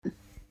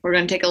we're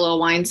going to take a little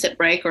wine sip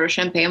break or a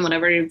champagne,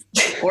 whatever,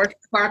 or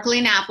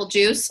sparkling apple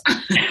juice.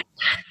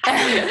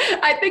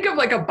 I think of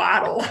like a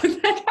bottle.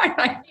 One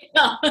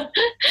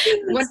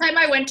time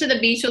I went to the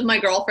beach with my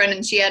girlfriend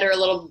and she had her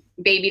little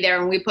baby there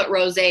and we put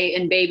rosé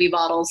in baby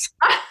bottles.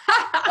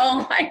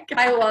 Oh my God.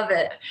 I love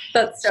it.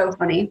 That's so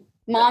funny.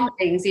 Mom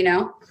things, you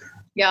know?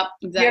 Yep,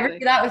 exactly. You ever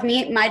do that with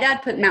me? My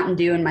dad put Mountain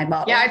Dew in my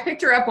bottle. Yeah, I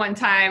picked her up one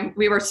time.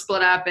 We were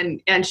split up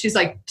and she's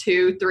like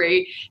 2,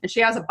 3, and she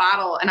has a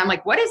bottle. And I'm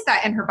like, what is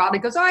that in her bottle? He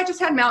goes, oh, I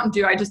just had Mountain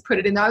Dew. I just put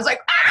it in there. I was like,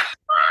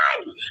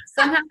 fun.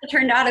 Somehow it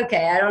turned out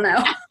okay. I don't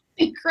know.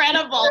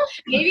 Incredible.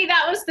 Maybe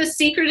that was the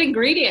secret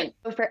ingredient.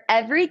 For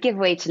every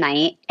giveaway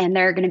tonight, and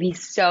there are going to be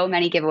so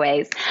many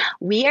giveaways,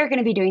 we are going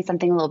to be doing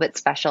something a little bit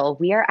special.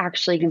 We are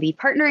actually going to be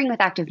partnering with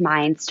Active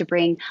Minds to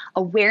bring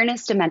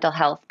awareness to mental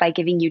health by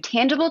giving you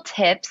tangible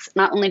tips,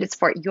 not only to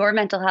support your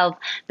mental health,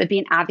 but be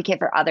an advocate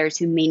for others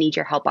who may need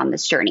your help on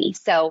this journey.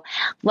 So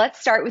let's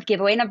start with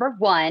giveaway number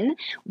 1.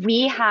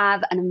 We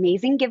have an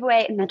amazing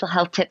giveaway and mental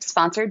health tip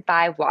sponsored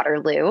by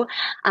Waterloo.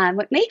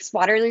 What makes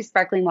Waterloo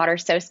sparkling water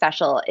so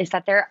special is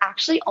that there are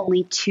actually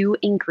only 2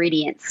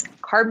 ingredients: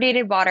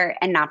 carbonated water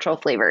and natural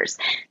flavors.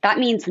 That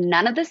means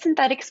none of the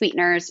synthetic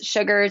sweeteners,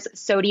 sugars,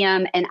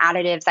 sodium, and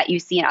additives that you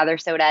see in other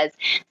sodas.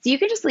 So you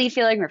can just leave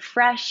feeling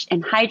refreshed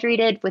and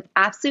hydrated with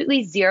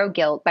absolutely zero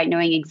guilt by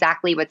knowing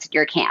exactly what's in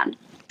your can.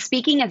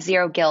 Speaking of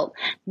zero guilt,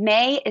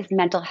 May is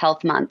Mental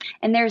Health Month,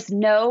 and there's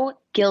no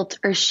guilt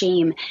or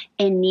shame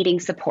in needing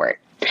support.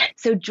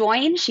 So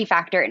join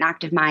SheFactor and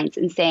Active Minds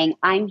in saying,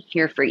 I'm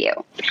here for you.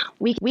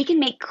 We can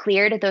make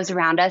clear to those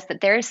around us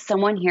that there is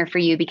someone here for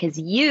you because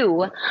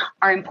you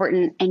are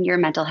important and your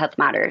mental health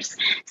matters.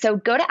 So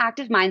go to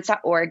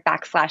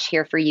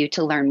activeminds.org/here for you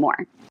to learn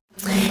more.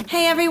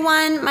 Hey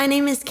everyone, my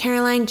name is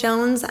Caroline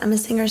Jones. I'm a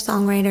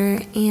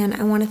singer-songwriter, and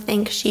I want to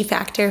thank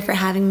SheFactor for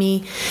having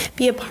me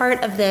be a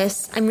part of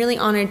this. I'm really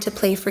honored to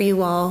play for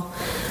you all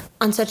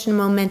on such a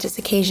momentous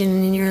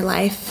occasion in your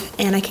life,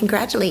 and I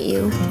congratulate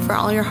you for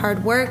all your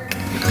hard work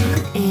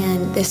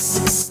and this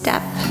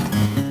step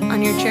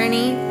on your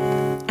journey.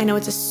 I know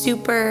it's a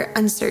super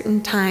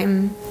uncertain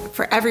time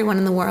for everyone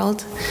in the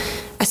world,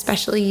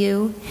 especially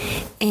you,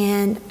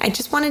 and I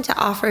just wanted to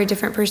offer a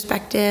different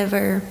perspective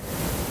or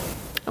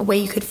a way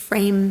you could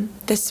frame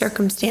this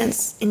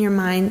circumstance in your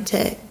mind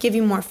to give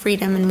you more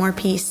freedom and more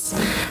peace.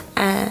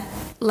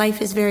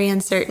 Life is very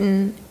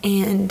uncertain,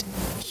 and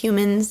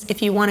humans,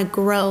 if you want to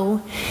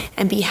grow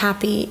and be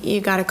happy, you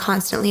got to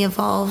constantly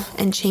evolve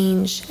and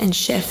change and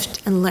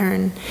shift and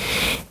learn.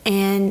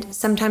 And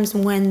sometimes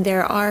when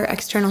there are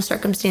external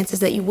circumstances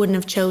that you wouldn't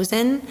have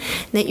chosen,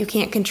 that you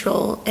can't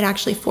control, it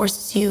actually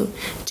forces you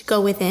to go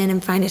within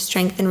and find a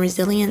strength and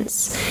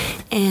resilience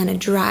and a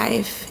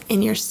drive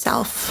in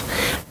yourself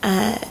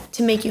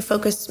to make you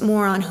focus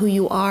more on who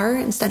you are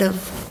instead of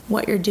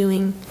what you're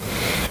doing,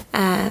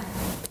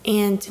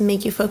 and to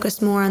make you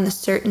focus more on the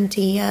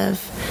certainty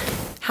of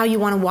how you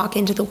want to walk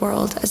into the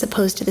world as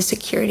opposed to the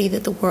security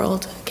that the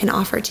world can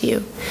offer to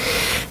you.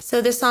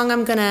 So this song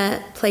I'm going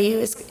to play you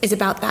is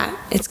about that.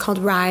 It's called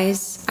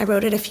Rise. I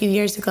wrote it a few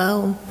years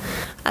ago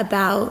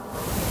about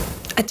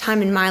a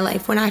time in my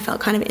life when I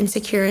felt kind of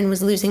insecure and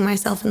was losing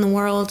myself in the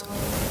world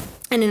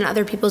and in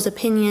other people's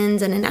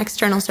opinions and in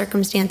external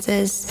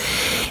circumstances,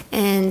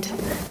 and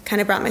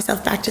kind of brought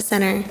myself back to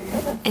center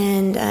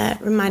and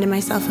reminded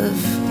myself of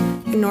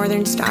the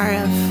northern star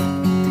of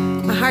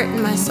my heart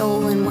and my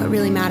soul and what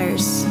really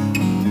matters.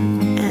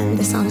 And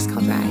the song is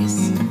called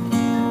Rise.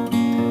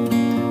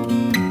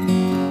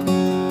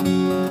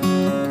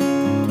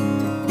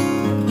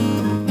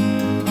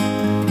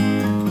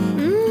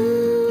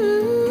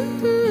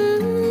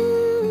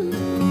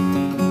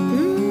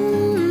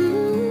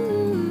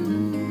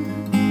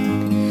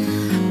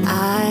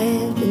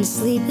 I've been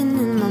sleeping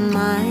in my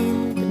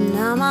mind, but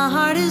now my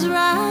heart is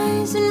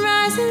rising,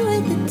 rising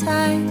with the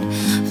tide,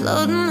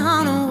 floating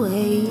on a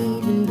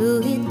wave and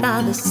buoyed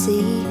by the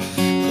sea.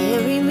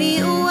 Carry me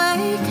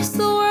away, 'cause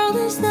the world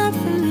is not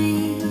for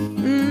me.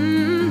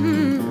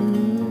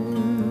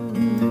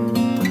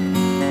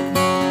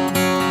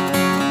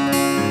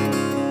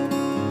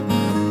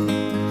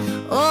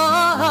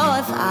 Oh,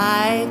 if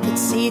I could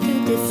see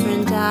through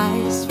different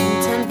eyes, from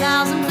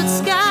 10,000-foot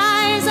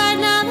skies, I'd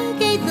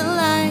navigate the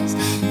lies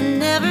and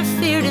never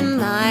fear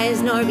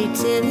demise, nor be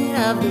timid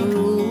of the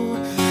rule.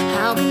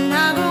 How can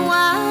I grow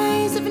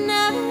wise if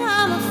never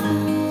I'm a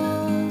fool?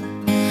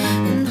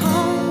 And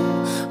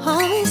home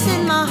is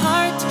in my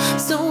heart,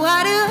 so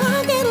why do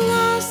I get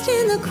lost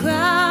in the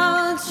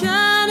crowd,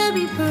 trying to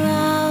be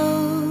proud?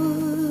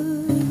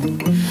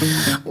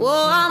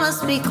 Whoa, I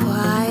must be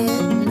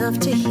quiet enough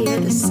to hear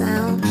the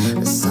sound,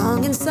 a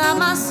song inside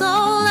my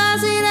soul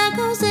as it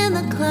echoes in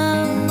the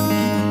clouds.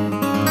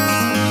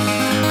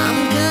 I'm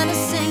gonna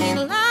sing it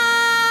loud.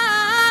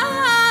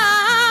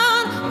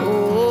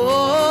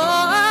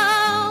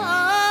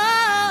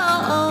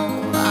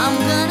 I'm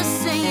gonna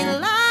sing it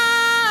loud.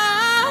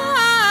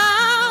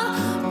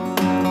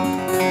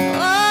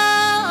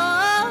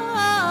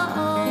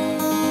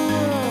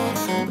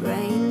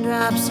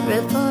 Raindrops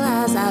ripple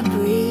as I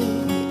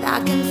breathe. I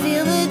can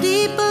feel the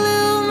deep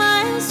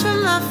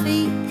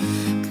feet,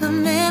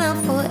 coming up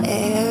for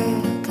air,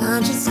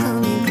 conscience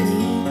coming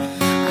clean.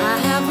 I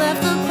have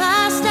left the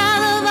past at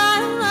the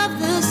bottom of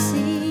the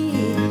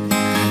sea.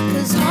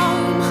 'Cause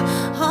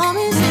home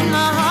is in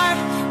my heart.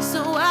 So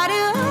why do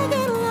I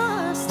get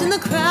lost in the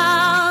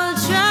crowd,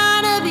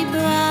 trying to be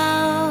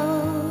proud?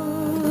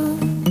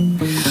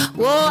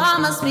 Whoa, I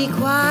must be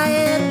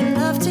quiet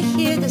enough to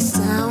hear the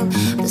sound,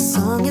 the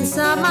song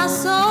inside my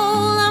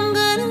soul. I'm